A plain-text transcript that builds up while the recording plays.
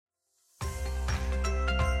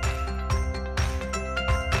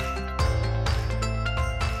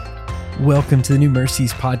Welcome to the New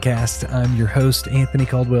Mercies podcast. I'm your host, Anthony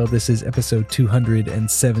Caldwell. This is episode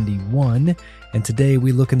 271, and today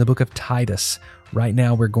we look in the book of Titus. Right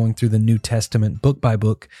now, we're going through the New Testament book by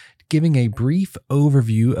book, giving a brief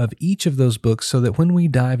overview of each of those books so that when we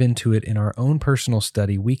dive into it in our own personal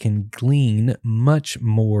study, we can glean much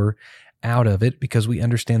more out of it because we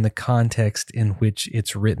understand the context in which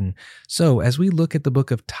it's written. So as we look at the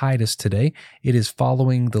book of Titus today, it is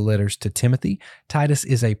following the letters to Timothy. Titus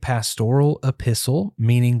is a pastoral epistle,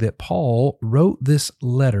 meaning that Paul wrote this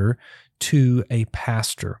letter to a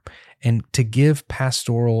pastor and to give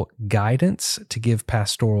pastoral guidance, to give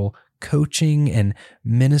pastoral coaching and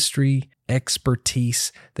ministry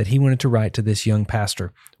expertise that he wanted to write to this young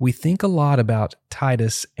pastor. We think a lot about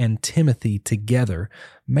Titus and Timothy together,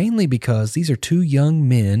 mainly because these are two young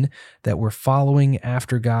men that were following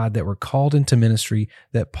after God, that were called into ministry,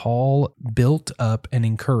 that Paul built up and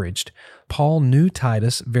encouraged. Paul knew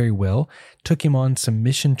Titus very well, took him on some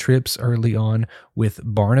mission trips early on with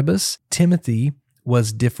Barnabas. Timothy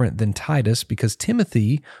was different than Titus because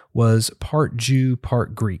Timothy was part Jew,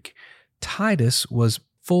 part Greek. Titus was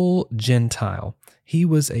full Gentile. He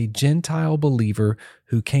was a Gentile believer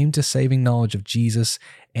who came to saving knowledge of Jesus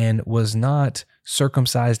and was not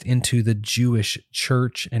circumcised into the Jewish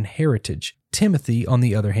church and heritage. Timothy, on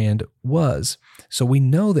the other hand, was. So we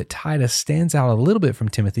know that Titus stands out a little bit from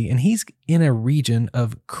Timothy, and he's in a region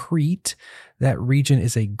of Crete. That region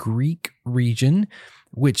is a Greek region,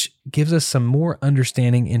 which gives us some more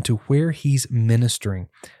understanding into where he's ministering.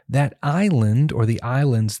 That island, or the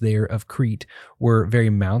islands there of Crete, were very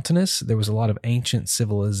mountainous. There was a lot of ancient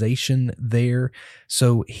civilization there.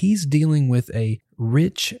 So he's dealing with a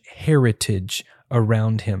rich heritage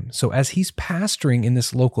around him. So as he's pastoring in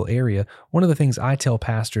this local area, one of the things I tell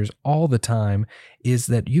pastors all the time is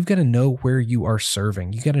that you've got to know where you are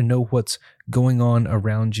serving. You got to know what's going on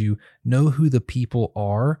around you, know who the people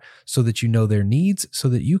are so that you know their needs, so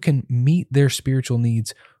that you can meet their spiritual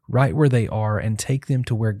needs right where they are and take them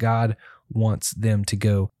to where God wants them to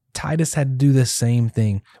go. Titus had to do the same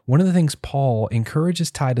thing. One of the things Paul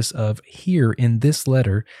encourages Titus of here in this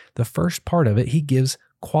letter, the first part of it, he gives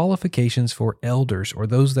qualifications for elders or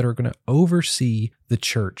those that are going to oversee the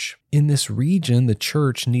church. In this region, the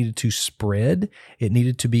church needed to spread. It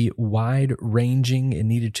needed to be wide-ranging. It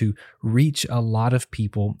needed to reach a lot of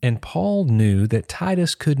people. And Paul knew that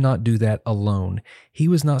Titus could not do that alone. He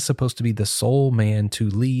was not supposed to be the sole man to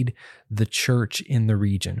lead the church in the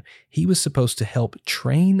region. He was supposed to help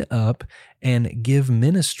train up and give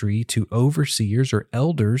ministry to overseers or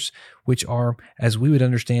elders, which are, as we would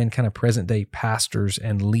understand, kind of present-day pastors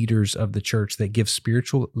and leaders of the church that give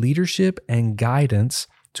spiritual leadership and guidance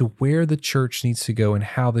to where the church needs to go and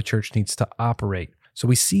how the church needs to operate. So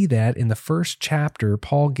we see that in the first chapter,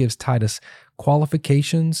 Paul gives Titus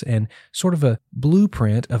qualifications and sort of a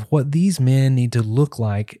blueprint of what these men need to look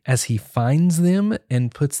like as he finds them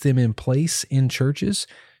and puts them in place in churches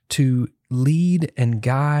to lead and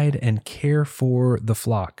guide and care for the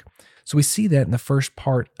flock. So we see that in the first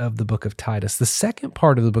part of the book of Titus. The second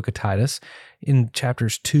part of the book of Titus, in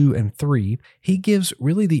chapters 2 and 3, he gives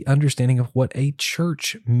really the understanding of what a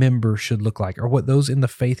church member should look like, or what those in the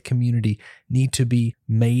faith community need to be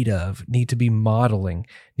made of, need to be modeling,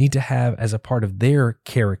 need to have as a part of their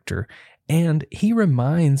character. And he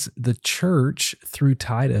reminds the church through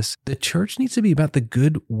Titus, the church needs to be about the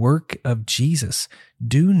good work of Jesus.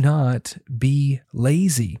 Do not be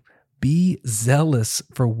lazy. Be zealous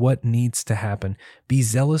for what needs to happen. Be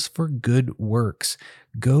zealous for good works.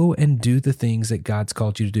 Go and do the things that God's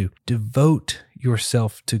called you to do. Devote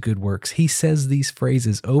yourself to good works. He says these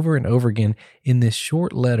phrases over and over again in this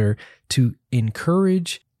short letter to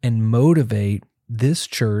encourage and motivate this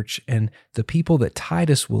church and the people that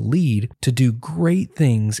Titus will lead to do great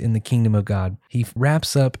things in the kingdom of God. He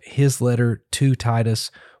wraps up his letter to Titus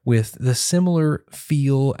with the similar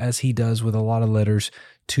feel as he does with a lot of letters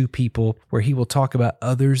to people, where he will talk about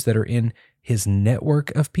others that are in his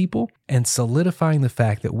network of people and solidifying the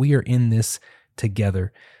fact that we are in this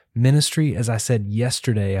together. Ministry, as I said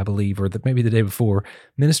yesterday, I believe, or maybe the day before,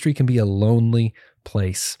 ministry can be a lonely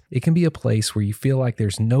place. It can be a place where you feel like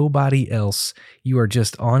there's nobody else. You are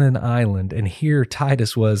just on an island. And here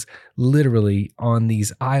Titus was literally on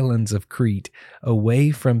these islands of Crete,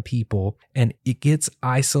 away from people, and it gets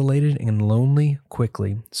isolated and lonely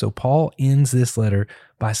quickly. So Paul ends this letter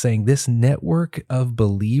by saying this network of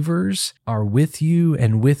believers are with you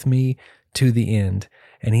and with me to the end.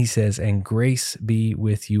 And he says, and grace be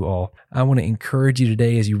with you all. I want to encourage you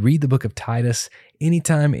today as you read the book of Titus,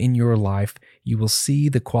 anytime in your life you will see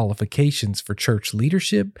the qualifications for church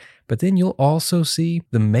leadership, but then you'll also see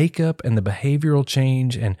the makeup and the behavioral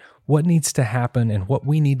change and what needs to happen and what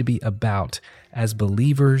we need to be about as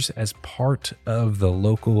believers, as part of the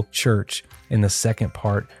local church in the second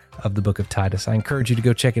part of the book of Titus. I encourage you to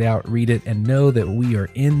go check it out, read it, and know that we are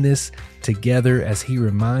in this together as he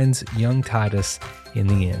reminds young Titus in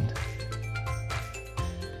the end.